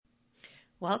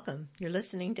Welcome. You're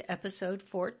listening to episode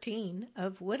 14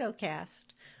 of Widowcast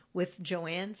with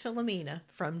Joanne Filomena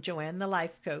from Joanne the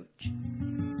Life Coach.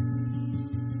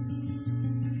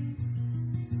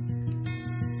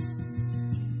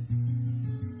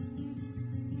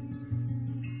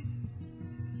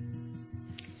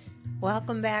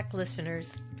 Welcome back,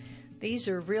 listeners. These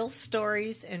are real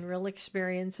stories and real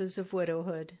experiences of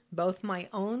widowhood, both my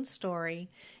own story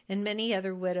and many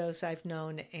other widows I've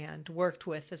known and worked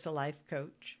with as a life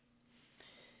coach.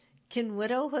 Can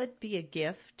widowhood be a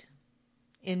gift?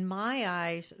 In my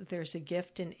eyes, there's a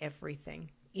gift in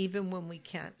everything, even when we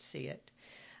can't see it.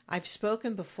 I've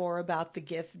spoken before about the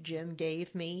gift Jim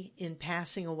gave me in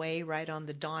passing away right on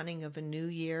the dawning of a new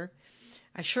year.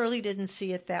 I surely didn't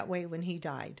see it that way when he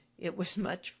died. It was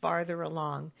much farther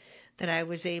along that I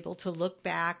was able to look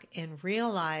back and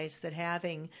realize that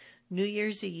having New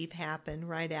Year's Eve happen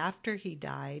right after he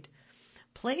died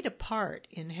played a part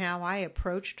in how I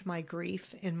approached my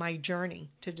grief and my journey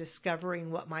to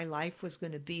discovering what my life was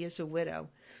going to be as a widow.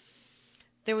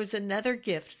 There was another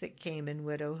gift that came in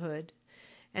widowhood,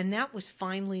 and that was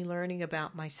finally learning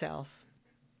about myself.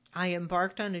 I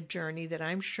embarked on a journey that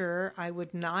I'm sure I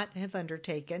would not have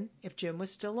undertaken if Jim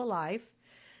was still alive.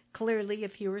 Clearly,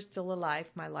 if he were still alive,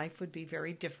 my life would be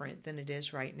very different than it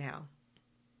is right now.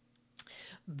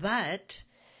 But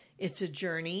it's a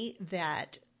journey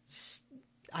that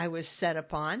I was set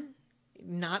upon,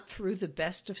 not through the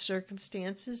best of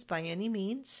circumstances by any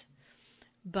means,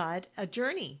 but a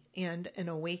journey and an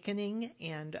awakening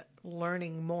and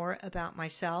learning more about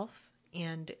myself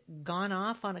and gone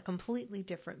off on a completely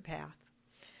different path.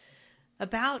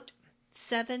 About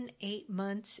 7-8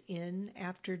 months in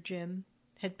after Jim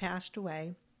had passed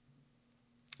away,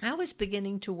 I was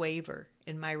beginning to waver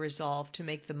in my resolve to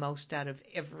make the most out of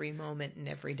every moment and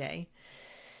every day.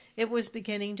 It was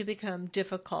beginning to become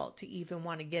difficult to even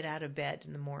want to get out of bed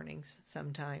in the mornings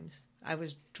sometimes. I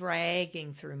was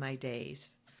dragging through my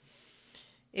days.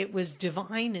 It was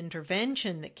divine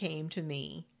intervention that came to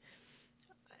me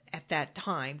at that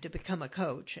time to become a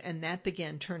coach, and that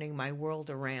began turning my world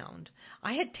around.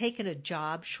 I had taken a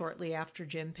job shortly after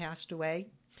Jim passed away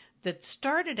that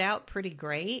started out pretty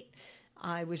great.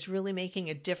 I was really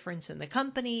making a difference in the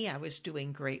company. I was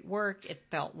doing great work. It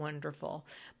felt wonderful.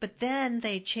 But then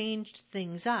they changed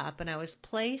things up, and I was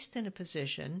placed in a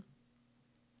position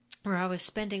where I was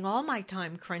spending all my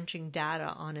time crunching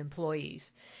data on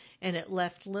employees, and it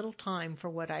left little time for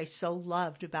what I so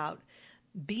loved about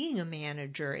being a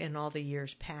manager in all the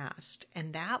years past,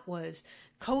 and that was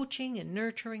coaching and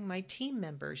nurturing my team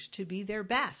members to be their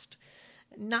best.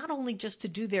 Not only just to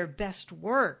do their best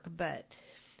work, but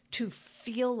to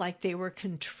feel like they were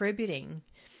contributing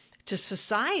to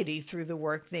society through the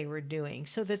work they were doing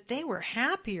so that they were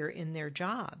happier in their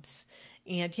jobs.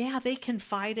 And yeah, they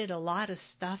confided a lot of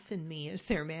stuff in me as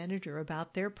their manager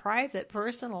about their private,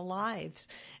 personal lives,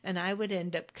 and I would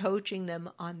end up coaching them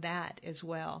on that as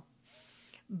well.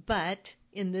 But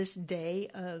in this day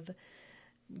of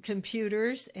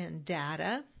computers and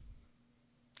data,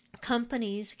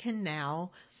 companies can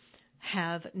now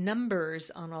have numbers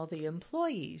on all the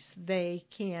employees. They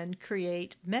can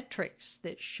create metrics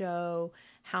that show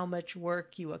how much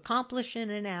work you accomplish in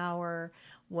an hour,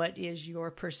 what is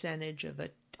your percentage of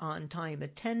on-time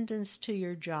attendance to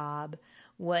your job,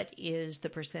 what is the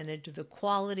percentage of the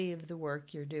quality of the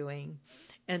work you're doing.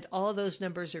 And all those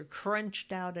numbers are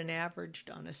crunched out and averaged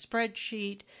on a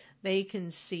spreadsheet. They can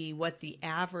see what the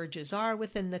averages are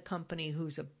within the company,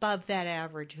 who's above that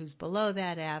average, who's below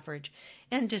that average,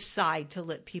 and decide to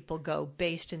let people go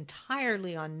based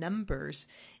entirely on numbers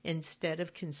instead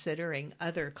of considering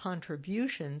other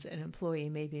contributions an employee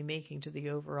may be making to the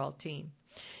overall team.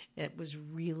 It was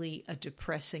really a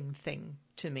depressing thing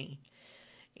to me.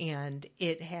 And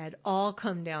it had all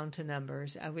come down to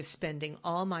numbers. I was spending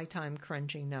all my time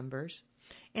crunching numbers.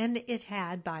 And it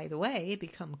had, by the way,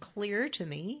 become clear to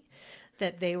me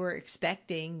that they were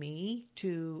expecting me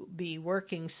to be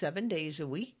working 7 days a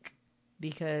week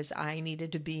because I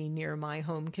needed to be near my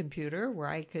home computer where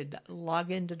I could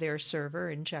log into their server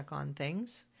and check on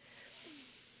things.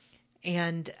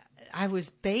 And I was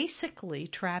basically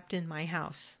trapped in my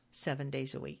house 7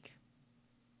 days a week.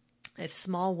 It's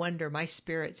small wonder my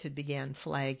spirits had began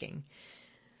flagging.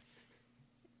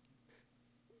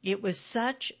 It was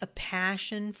such a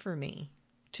passion for me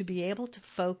to be able to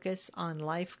focus on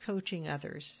life coaching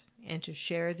others and to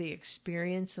share the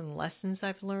experience and lessons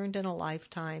I've learned in a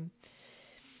lifetime.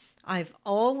 I've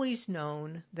always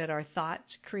known that our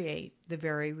thoughts create the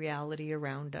very reality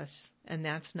around us, and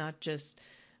that's not just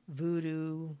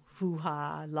voodoo,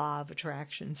 hoo-ha, law of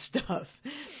attraction stuff.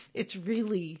 It's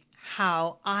really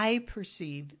how I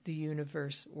perceive the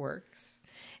universe works.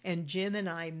 And Jim and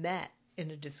I met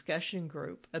in a discussion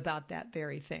group about that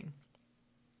very thing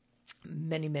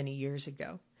many, many years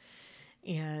ago.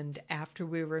 And after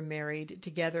we were married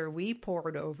together, we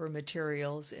pored over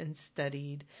materials and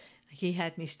studied. He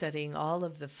had me studying all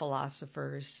of the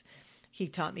philosophers. He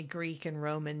taught me Greek and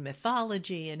Roman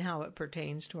mythology and how it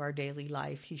pertains to our daily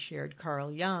life. He shared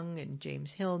Carl Jung and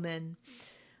James Hillman.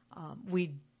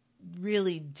 We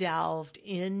really delved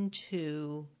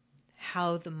into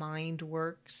how the mind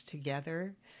works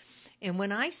together. And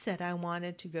when I said I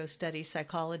wanted to go study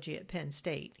psychology at Penn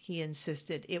State, he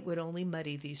insisted it would only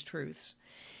muddy these truths.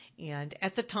 And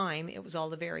at the time, it was all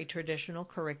the very traditional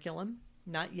curriculum,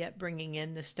 not yet bringing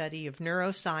in the study of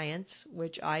neuroscience,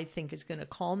 which I think is going to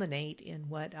culminate in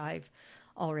what I've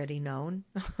already known.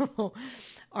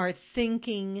 Our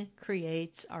thinking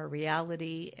creates our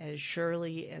reality as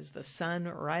surely as the sun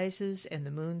rises and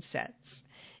the moon sets.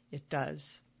 It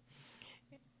does.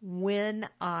 When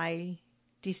I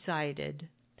decided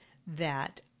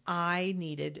that I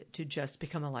needed to just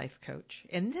become a life coach,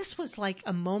 and this was like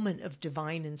a moment of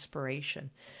divine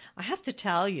inspiration. I have to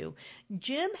tell you,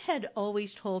 Jim had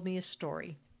always told me a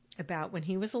story about when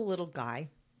he was a little guy,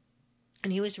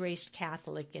 and he was raised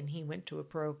Catholic, and he went to a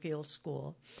parochial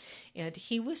school, and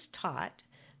he was taught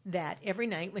that every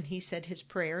night when he said his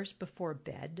prayers before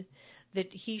bed,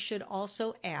 that he should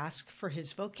also ask for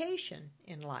his vocation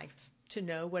in life, to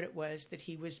know what it was that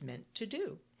he was meant to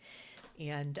do.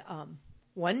 And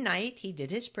one night he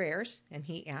did his prayers and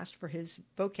he asked for his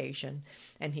vocation,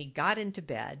 and he got into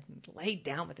bed and laid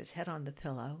down with his head on the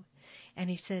pillow, and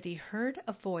he said he heard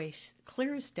a voice,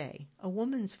 clear as day, a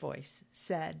woman's voice,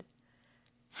 said,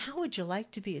 "How would you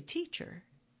like to be a teacher?"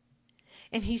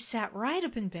 And he sat right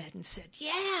up in bed and said,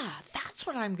 "Yeah, that's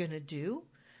what I'm going to do.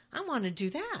 I want to do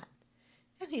that."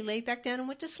 And he laid back down and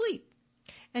went to sleep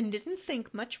and didn't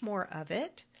think much more of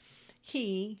it.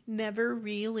 He never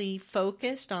really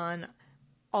focused on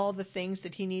all the things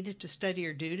that he needed to study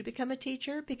or do to become a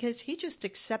teacher, because he just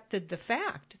accepted the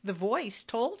fact. The voice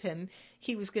told him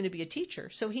he was going to be a teacher,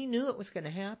 so he knew it was going to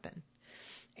happen.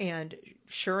 And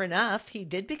sure enough, he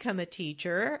did become a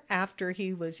teacher after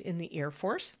he was in the Air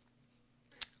Force.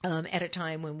 At a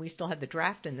time when we still had the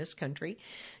draft in this country.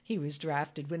 He was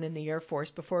drafted when in the Air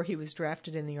Force before he was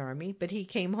drafted in the Army, but he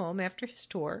came home after his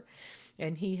tour,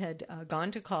 and he had gone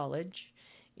to college,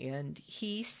 and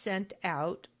he sent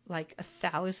out like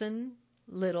 1,000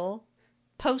 little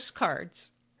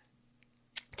postcards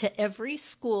to every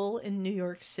school in New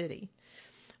York City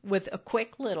with a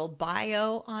quick little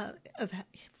bio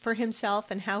for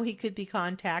himself and how he could be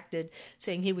contacted,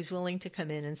 saying he was willing to come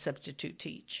in and substitute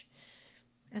teach.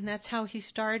 And that's how he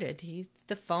started.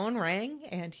 The phone rang,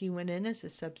 and he went in as a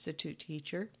substitute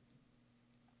teacher.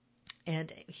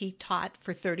 And he taught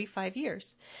for 35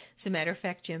 years. As a matter of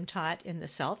fact, Jim taught in the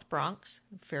South Bronx,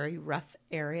 a very rough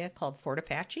area called Fort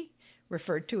Apache,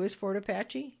 referred to as Fort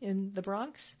Apache in the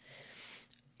Bronx.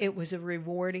 It was a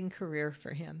rewarding career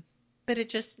for him. But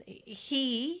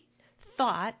he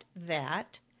thought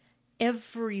that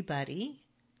everybody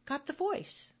got the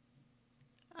voice.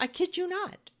 I kid you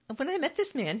not. When I met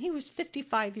this man, he was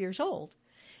 55 years old,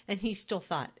 and he still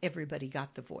thought everybody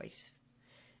got the voice.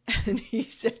 And he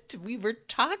said, we were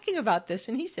talking about this,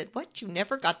 and he said, "What, you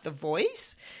never got the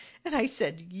voice?" And I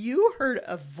said, "You heard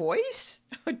a voice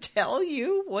tell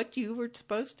you what you were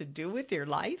supposed to do with your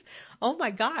life? Oh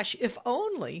my gosh, if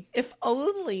only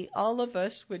all of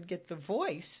us would get the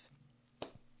voice."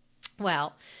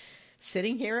 Well,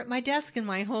 sitting here at my desk in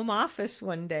my home office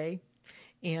one day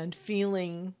and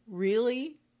feeling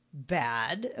really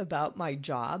bad about my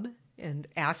job and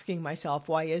asking myself,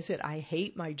 why is it I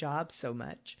hate my job so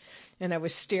much? And I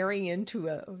was staring into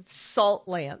a salt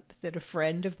lamp that a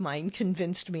friend of mine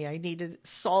convinced me I needed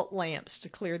salt lamps to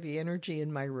clear the energy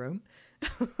in my room.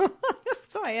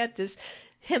 So I had this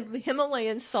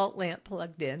Himalayan salt lamp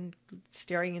plugged in,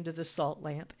 staring into the salt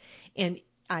lamp. And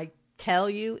I tell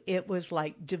you, it was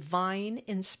like divine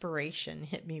inspiration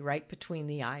hit me right between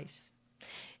the eyes.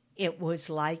 It was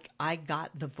like I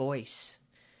got the voice.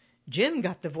 Jim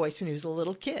got the voice when he was a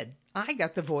little kid. I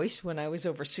got the voice when I was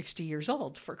over 60 years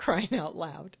old, for crying out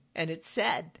loud. And it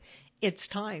said, "It's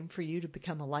time for you to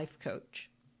become a life coach."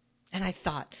 And I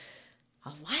thought,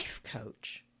 a life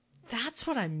coach? That's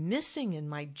what I'm missing in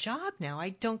my job now. I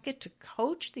don't get to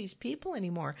coach these people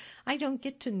anymore. I don't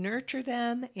get to nurture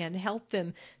them and help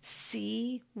them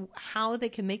see how they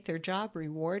can make their job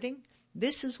rewarding.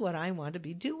 This is what I want to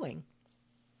be doing.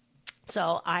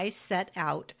 So I set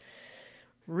out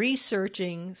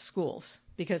researching schools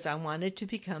because I wanted to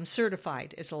become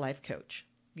certified as a life coach.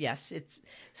 Yes, it's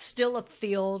still a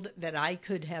field that I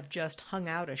could have just hung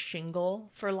out a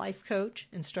shingle for life coach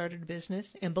and started a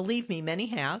business. And believe me, many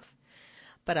have.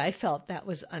 But I felt that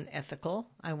was unethical.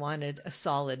 I wanted a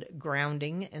solid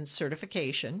grounding and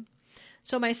certification.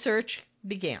 So my search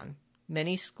began.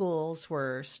 Many schools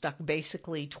were stuck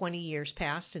basically 20 years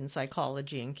past in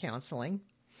psychology and counseling,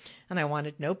 and I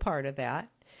wanted no part of that.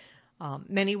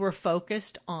 Many were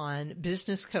focused on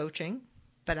business coaching,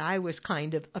 but I was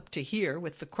kind of up to here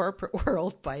with the corporate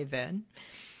world by then.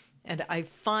 And I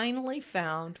finally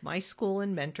found my school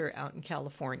and mentor out in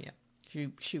California.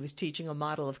 She was teaching a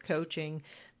model of coaching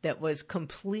that was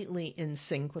completely in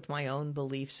sync with my own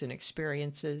beliefs and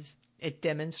experiences. It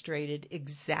demonstrated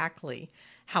exactly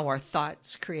how our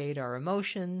thoughts create our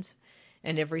emotions,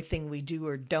 and everything we do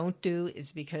or don't do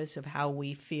is because of how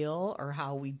we feel or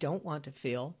how we don't want to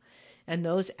feel. And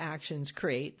those actions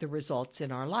create the results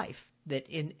in our life that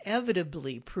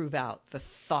inevitably prove out the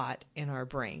thought in our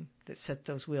brain that set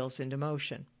those wheels into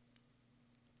motion.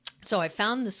 So I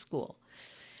found the school.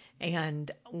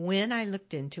 And when I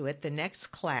looked into it, the next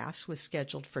class was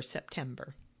scheduled for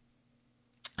September.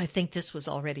 I think this was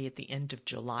already at the end of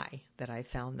July that I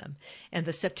found them. And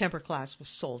the September class was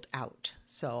sold out.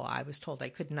 So I was told I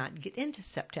could not get into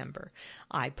September.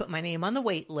 I put my name on the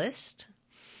wait list.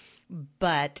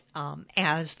 But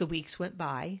as the weeks went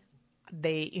by,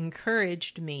 they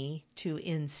encouraged me to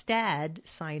instead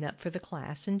sign up for the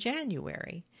class in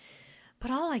January.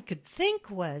 But all I could think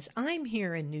was, I'm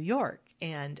here in New York,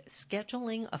 and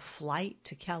scheduling a flight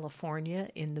to California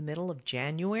in the middle of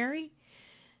January,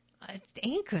 it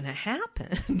ain't going to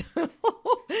happen.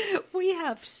 We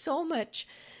have so much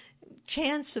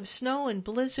chance of snow and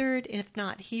blizzard, if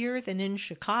not here, then in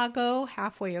Chicago,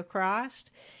 halfway across.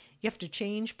 You have to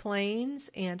change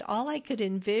planes, and all I could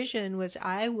envision was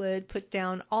I would put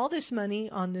down all this money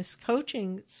on this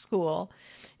coaching school,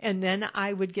 and then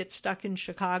I would get stuck in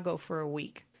Chicago for a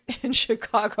week in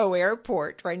Chicago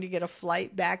airport trying to get a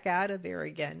flight back out of there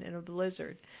again in a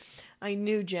blizzard. I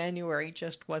knew January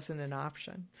just wasn't an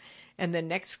option. And the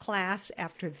next class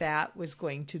after that was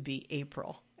going to be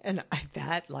April. And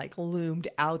that loomed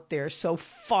out there so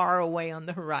far away on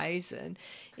the horizon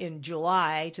in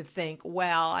July to think,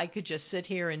 well, I could just sit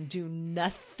here and do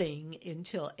nothing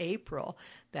until April.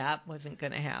 That wasn't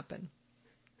going to happen.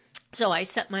 So I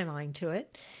set my mind to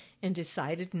it and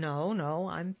decided, no,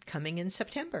 I'm coming in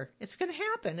September. It's going to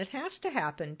happen. It has to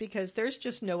happen because there's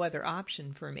just no other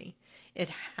option for me. It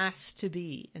has to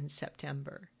be in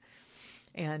September.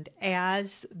 And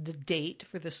as the date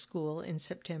for the school in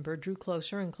September drew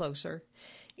closer and closer,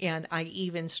 and I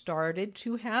even started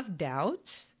to have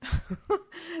doubts,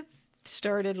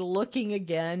 started looking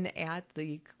again at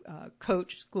the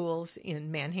coach schools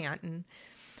in Manhattan,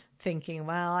 thinking,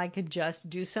 well, I could just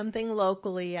do something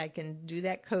locally. I can do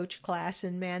that coach class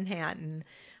in Manhattan,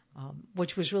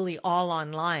 which was really all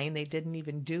online. They didn't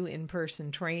even do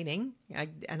in-person training.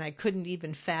 And I couldn't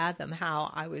even fathom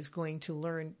how I was going to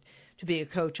learn to be a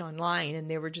coach online, and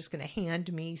they were just going to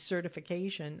hand me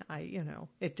certification.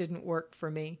 It didn't work for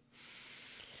me.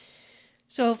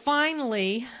 So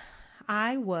finally,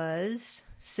 I was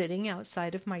sitting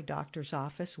outside of my doctor's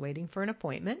office waiting for an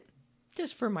appointment,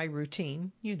 just for my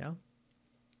routine,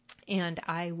 And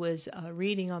I was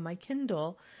reading on my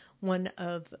Kindle one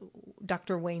of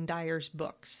Dr. Wayne Dyer's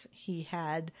books. He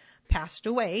had passed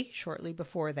away shortly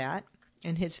before that,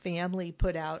 and his family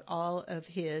put out all of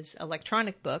his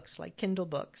electronic books, like Kindle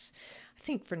books, I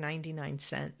think for 99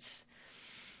 cents.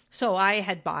 So I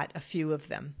had bought a few of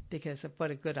them because of what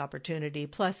a good opportunity.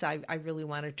 Plus, I really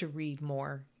wanted to read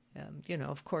more.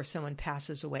 Of course, someone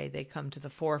passes away, they come to the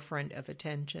forefront of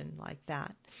attention like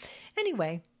that.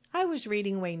 Anyway, I was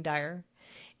reading Wayne Dyer,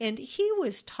 and he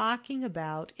was talking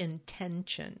about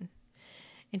intention.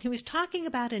 And he was talking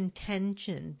about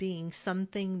intention being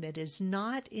something that is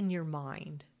not in your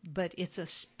mind, but it's a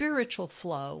spiritual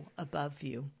flow above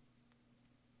you.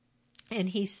 And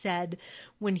he said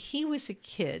when he was a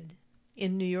kid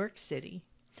in New York City,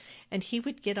 and he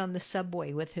would get on the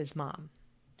subway with his mom.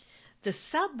 The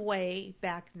subway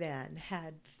back then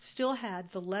still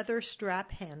had the leather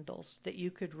strap handles that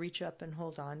you could reach up and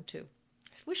hold on to.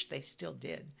 I wish they still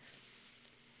did.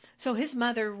 So his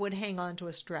mother would hang on to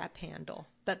a strap handle,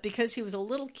 but because he was a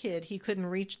little kid, he couldn't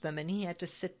reach them, and he had to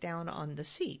sit down on the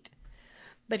seat.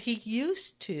 But he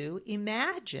used to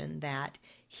imagine that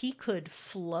he could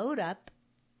float up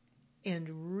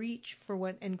and reach for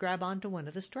one and grab onto one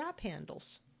of the strap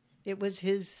handles. It was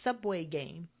his subway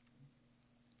game.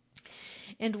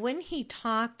 And when he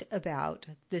talked about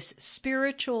this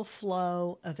spiritual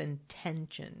flow of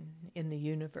intention in the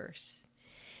universe,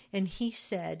 and he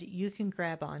said, you can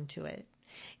grab onto it.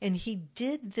 And he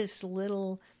did this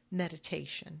little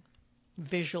meditation,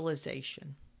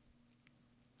 visualization.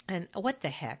 And what the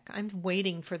heck? I'm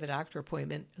waiting for the doctor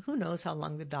appointment. Who knows how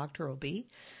long the doctor will be?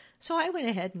 So I went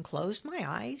ahead and closed my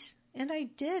eyes, and I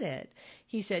did it.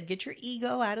 He said, get your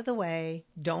ego out of the way.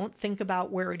 Don't think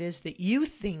about where it is that you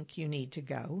think you need to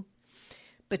go,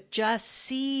 but just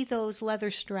see those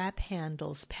leather strap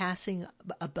handles passing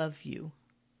above you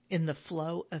in the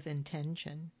flow of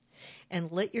intention,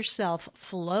 and let yourself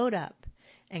float up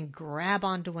and grab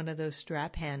onto one of those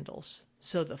strap handles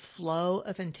so the flow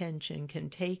of intention can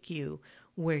take you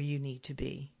where you need to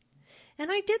be.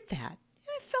 And I did that.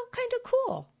 I felt kind of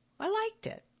cool. I liked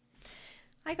it.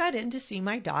 I got in to see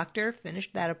my doctor,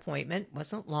 finished that appointment,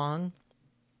 wasn't long,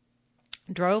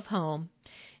 drove home,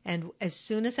 and as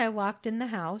soon as I walked in the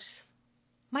house,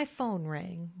 my phone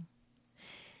rang.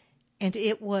 And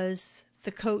it was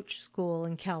the coach school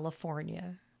in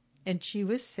California. And she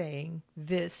was saying,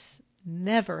 this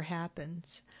never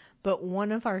happens, but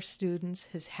one of our students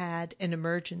has had an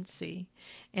emergency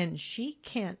and she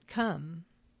can't come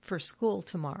for school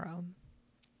tomorrow.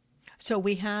 So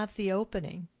we have the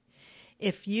opening.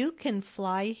 If you can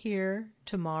fly here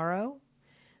tomorrow,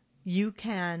 you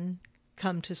can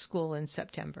come to school in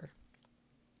September.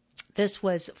 This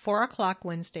was 4 o'clock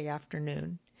Wednesday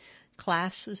afternoon.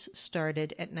 Classes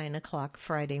started at 9 o'clock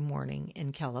Friday morning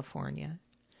in California.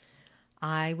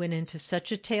 I went into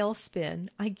such a tailspin,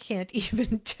 I can't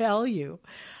even tell you.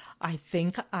 I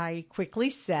think I quickly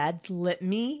said, let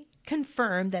me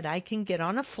confirm that I can get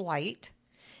on a flight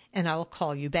and I will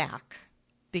call you back,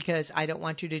 because I don't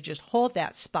want you to just hold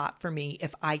that spot for me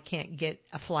if I can't get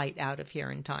a flight out of here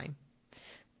in time.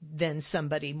 Then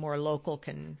somebody more local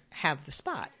can have the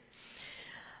spot.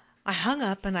 I hung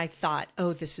up and I thought,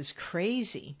 oh, this is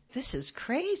crazy. This is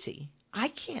crazy. I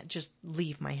can't just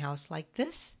leave my house like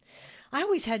this. I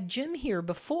always had Jim here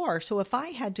before, so if I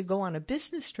had to go on a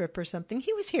business trip or something,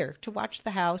 he was here to watch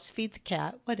the house, feed the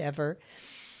cat, whatever.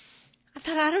 I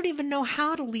thought, I don't even know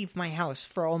how to leave my house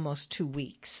for almost 2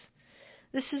 weeks.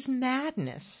 This is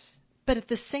madness. But at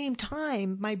the same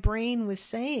time, my brain was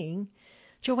saying,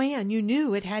 Joanne, you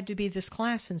knew it had to be this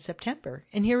class in September.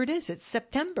 And here it is. It's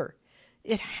September.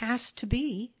 It has to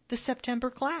be the September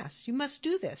class. You must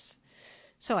do this.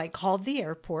 So I called the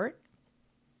airport.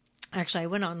 Actually, I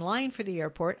went online for the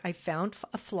airport. I found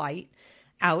a flight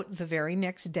out the very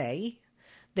next day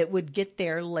that would get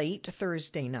there late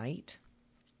Thursday night.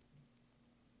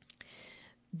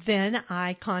 Then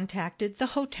I contacted the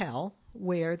hotel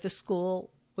where the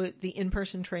school, the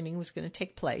in-person training was going to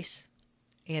take place.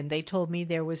 And they told me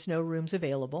there was no rooms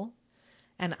available.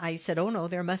 And I said, oh no,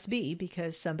 there must be,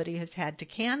 because somebody has had to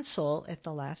cancel at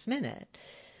the last minute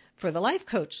for the life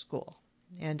coach school.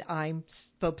 And I'm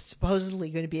supposedly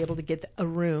going to be able to get a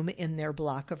room in their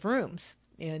block of rooms.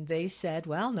 And they said,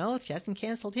 well, no, she hasn't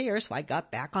canceled here. So I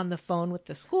got back on the phone with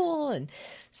the school and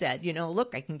said,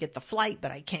 look, I can get the flight,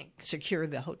 but I can't secure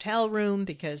the hotel room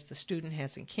because the student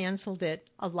hasn't canceled it.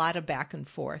 A lot of back and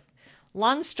forth.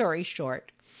 Long story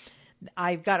short,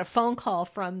 I got a phone call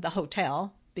from the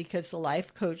hotel because the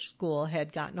life coach school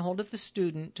had gotten a hold of the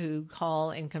student to call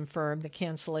and confirm the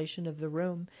cancellation of the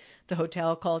room. The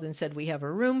hotel called and said, we have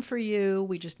a room for you.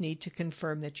 We just need to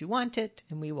confirm that you want it,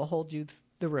 and we will hold you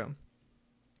the room.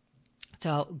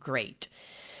 So great.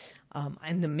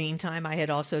 In the meantime, I had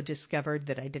also discovered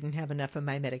that I didn't have enough of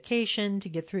my medication to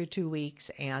get through 2 weeks,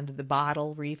 and the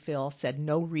bottle refill said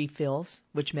no refills,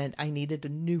 which meant I needed a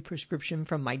new prescription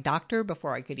from my doctor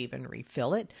before I could even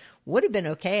refill it. Would have been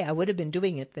okay. I would have been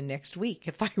doing it the next week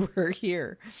if I were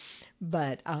here.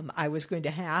 But I was going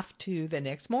to have to, the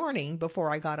next morning,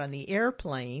 before I got on the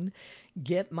airplane,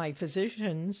 get my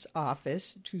physician's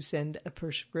office to send a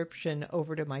prescription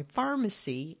over to my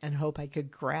pharmacy and hope I could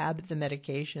grab the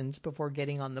medications before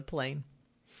getting on the plane.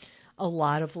 A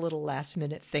lot of little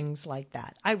last-minute things like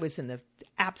that. I was in the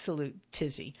absolute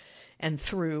tizzy and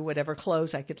threw whatever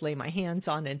clothes I could lay my hands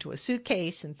on into a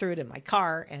suitcase and threw it in my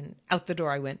car, and out the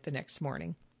door I went the next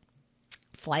morning.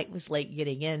 Flight was late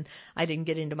getting in. I didn't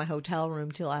get into my hotel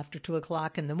room till after 2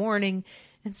 o'clock in the morning,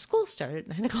 and school started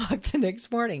at 9 o'clock the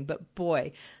next morning. But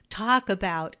boy, talk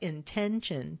about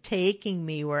intention taking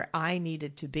me where I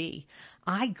needed to be.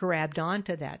 I grabbed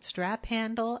onto that strap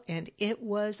handle, and it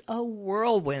was a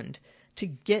whirlwind to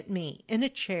get me in a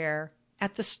chair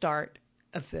at the start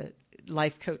of the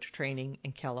life coach training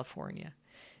in California.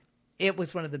 It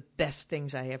was one of the best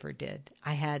things I ever did.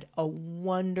 I had a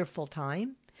wonderful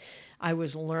time. I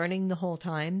was learning the whole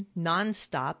time,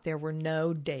 nonstop. There were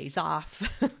no days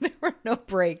off. There were no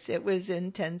breaks. It was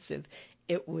intensive.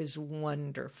 It was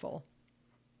wonderful.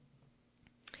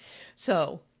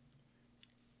 So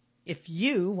If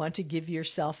you want to give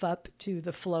yourself up to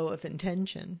the flow of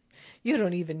intention, you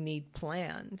don't even need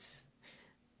plans.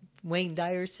 Wayne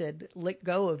Dyer said, let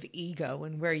go of ego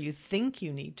and where you think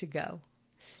you need to go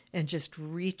and just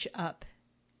reach up.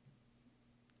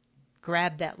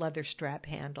 Grab that leather strap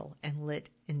handle and let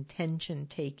intention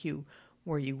take you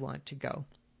where you want to go.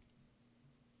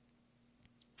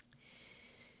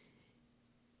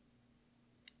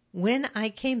 When I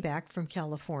came back from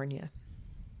California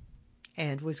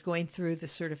and was going through the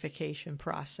certification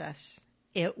process,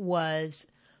 it was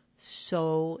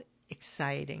so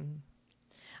exciting.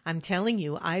 I'm telling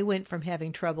you, I went from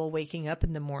having trouble waking up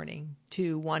in the morning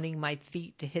to wanting my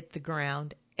feet to hit the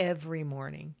ground every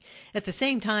morning. At the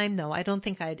same time, though, I don't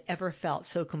think I'd ever felt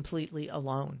so completely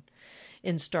alone.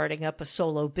 In starting up a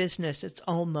solo business, it's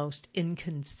almost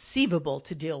inconceivable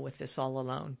to deal with this all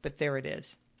alone, but there it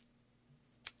is.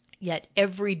 Yet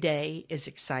every day is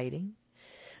exciting.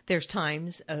 There's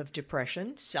times of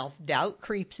depression, self-doubt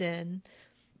creeps in.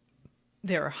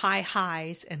 There are high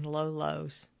highs and low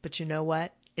lows, but you know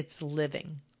what? It's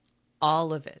living,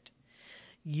 all of it.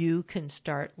 You can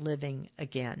start living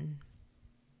again.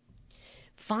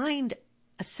 Find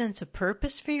a sense of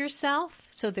purpose for yourself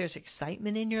so there's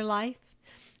excitement in your life.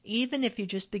 Even if you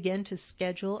just begin to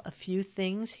schedule a few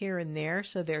things here and there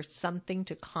so there's something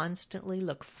to constantly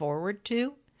look forward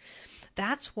to.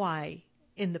 That's why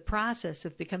in the process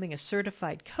of becoming a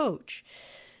certified coach,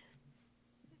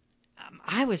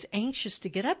 I was anxious to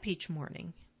get up each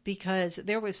morning because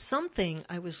there was something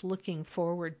I was looking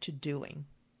forward to doing.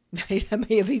 Right? I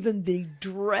may have even been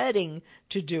dreading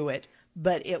to do it,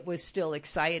 but it was still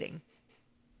exciting.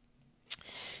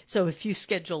 So if you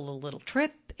schedule a little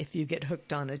trip, if you get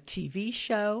hooked on a TV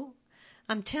show,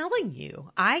 I'm telling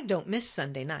you, I don't miss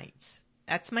Sunday nights.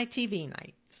 That's my TV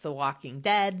night. It's The Walking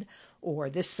Dead, or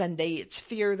this Sunday it's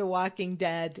Fear the Walking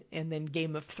Dead, and then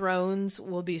Game of Thrones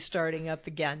will be starting up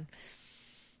again.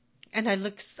 And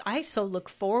I so look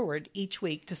forward each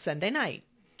week to Sunday night,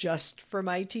 just for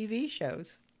my TV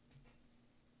shows.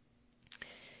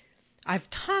 I've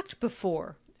talked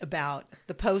before about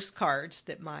the postcards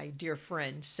that my dear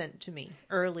friend sent to me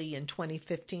early in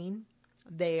 2015.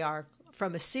 They are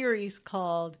from a series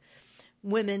called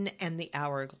Women and the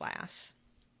Hourglass.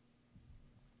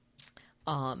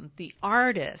 The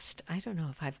artist, I don't know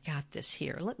if I've got this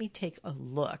here. Let me take a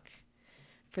look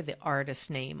for the artist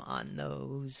name on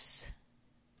those.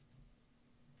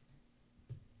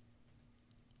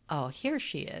 Oh, here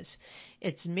she is.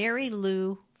 It's Mary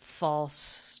Lou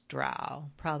Falstrow.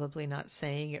 Probably not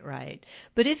saying it right.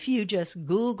 But if you just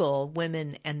Google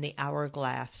Women and the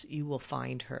Hourglass, you will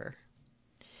find her.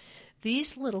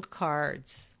 These little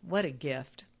cards, what a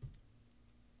gift.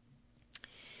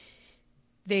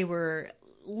 They were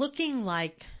looking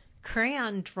like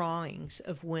crayon drawings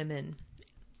of women,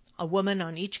 a woman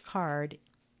on each card.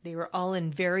 They were all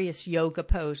in various yoga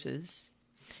poses,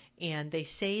 and they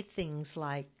say things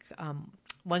like,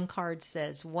 one card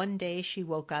says, one day she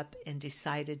woke up and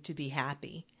decided to be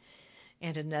happy.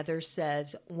 And another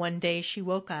says, one day she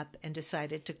woke up and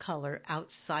decided to color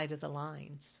outside of the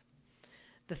lines.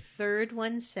 The third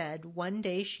one said, one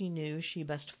day she knew she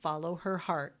must follow her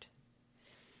heart.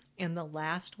 And the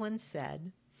last one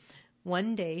said,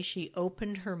 one day she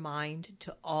opened her mind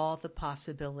to all the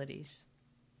possibilities.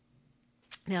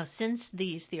 Now, since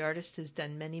these, the artist has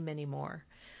done many, many more.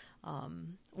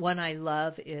 One I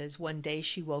love is one day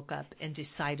she woke up and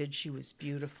decided she was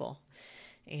beautiful.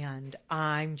 And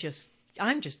I'm just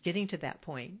getting to that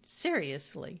point.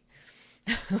 Seriously.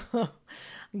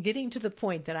 I'm getting to the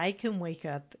point that I can wake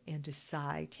up and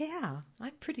decide, yeah,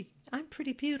 I'm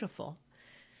pretty beautiful.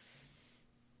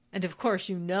 And of course,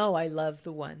 you know I love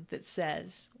the one that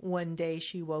says, one day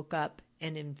she woke up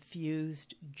and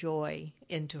infused joy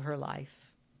into her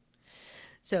life.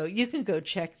 So you can go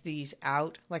check these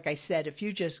out. Like I said, if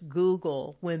you just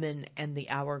Google Women and the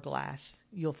Hourglass,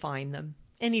 you'll find them.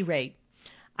 Any rate,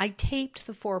 I taped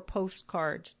the 4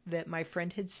 postcards that my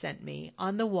friend had sent me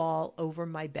on the wall over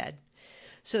my bed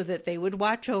so that they would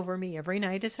watch over me every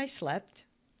night as I slept.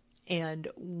 And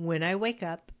when I wake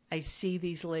up, I see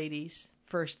these ladies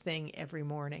first thing every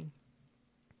morning.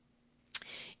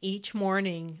 Each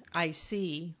morning I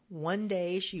see one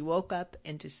day she woke up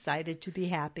and decided to be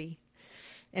happy.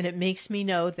 And it makes me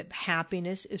know that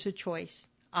happiness is a choice.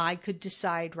 I could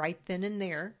decide right then and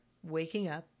there, waking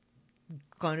up,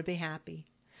 going to be happy.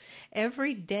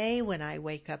 Every day when I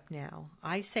wake up now,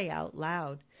 I say out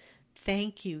loud,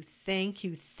 thank you, thank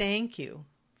you, thank you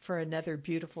for another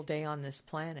beautiful day on this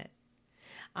planet.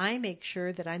 I make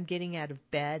sure that I'm getting out of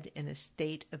bed in a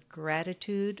state of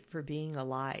gratitude for being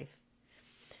alive.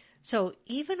 So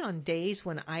even on days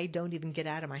when I don't even get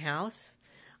out of my house,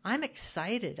 I'm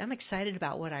excited. I'm excited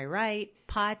about what I write,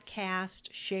 podcast,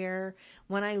 share.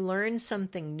 When I learn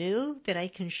something new that I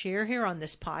can share here on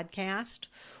this podcast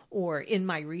or in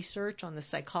my research on the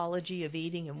psychology of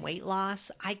eating and weight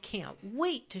loss, I can't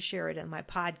wait to share it in my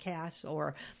podcast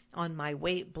or on my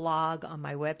weight blog on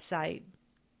my website.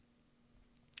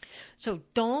 So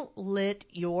don't let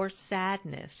your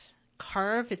sadness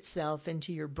carve itself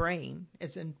into your brain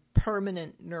as a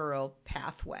permanent neural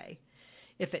pathway.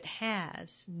 If it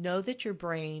has, know that your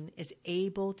brain is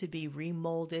able to be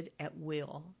remolded at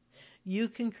will. You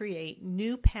can create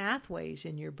new pathways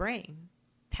in your brain,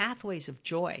 pathways of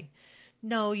joy.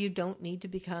 No, you don't need to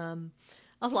become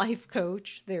a life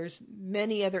coach. There's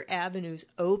many other avenues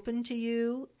open to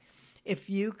you. If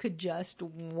you could just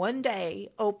one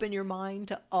day open your mind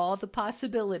to all the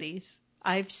possibilities.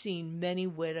 I've seen many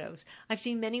widows. I've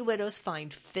seen many widows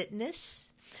find fitness,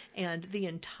 and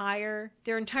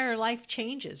their entire life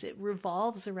changes. It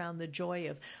revolves around the joy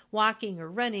of walking or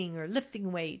running or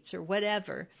lifting weights or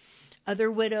whatever.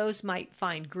 Other widows might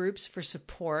find groups for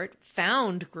support,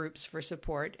 found groups for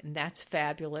support, and that's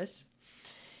fabulous.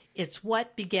 It's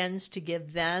what begins to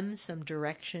give them some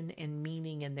direction and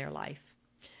meaning in their life.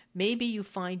 Maybe you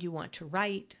find you want to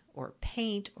write or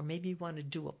paint, or maybe you want to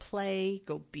do a play,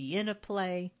 go be in a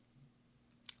play.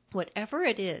 Whatever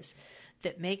it is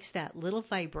that makes that little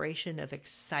vibration of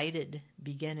excited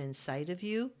begin inside of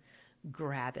you,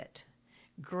 grab it.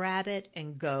 Grab it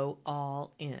and go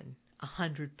all in,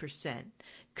 100%.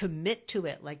 Commit to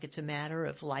it like it's a matter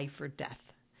of life or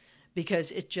death,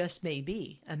 because it just may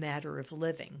be a matter of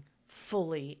living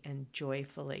fully and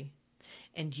joyfully.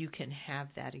 And you can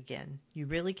have that again. You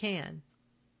really can.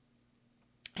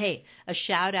 Hey, a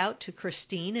shout out to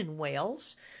Christine in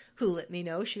Wales, who let me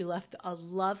know she left a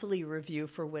lovely review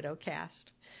for Widowcast.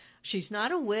 She's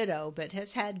not a widow, but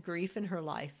has had grief in her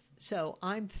life. So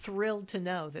I'm thrilled to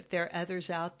know that there are others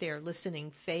out there listening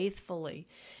faithfully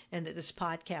and that this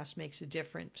podcast makes a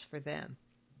difference for them.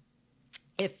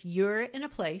 If you're in a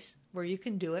place where you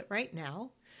can do it right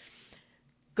now,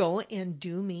 go and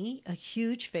do me a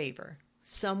huge favor.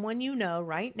 Someone you know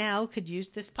right now could use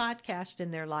this podcast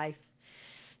in their life.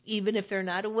 Even if they're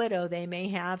not a widow, they may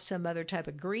have some other type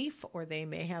of grief, or they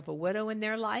may have a widow in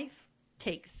their life.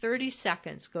 Take 30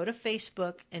 seconds, go to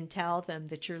Facebook and tell them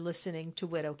that you're listening to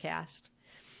Widowcast.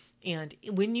 And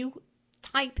when you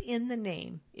type in the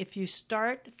name, if you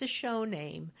start the show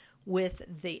name with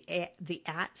the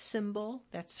at symbol,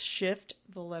 that's shift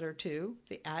the letter 2,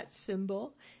 the at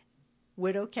symbol,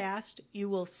 Widowcast, you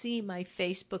will see my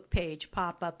Facebook page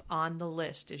pop up on the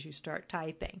list as you start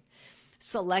typing.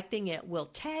 Selecting it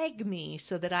will tag me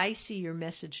so that I see your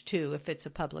message too if it's a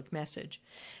public message.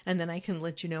 And then I can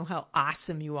let you know how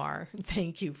awesome you are.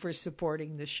 Thank you for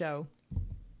supporting the show.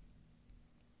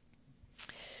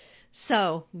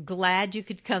 So glad you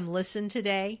could come listen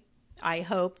today. I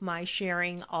hope my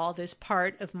sharing all this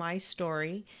part of my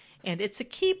story, and it's a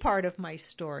key part of my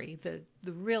story, the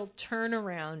real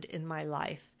turnaround in my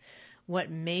life,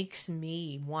 what makes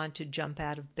me want to jump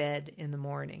out of bed in the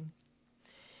morning.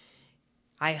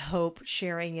 I hope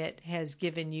sharing it has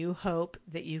given you hope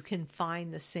that you can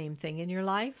find the same thing in your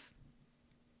life.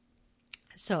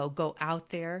 So go out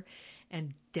there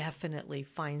and definitely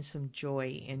find some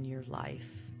joy in your life.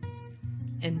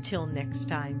 Until next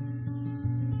time.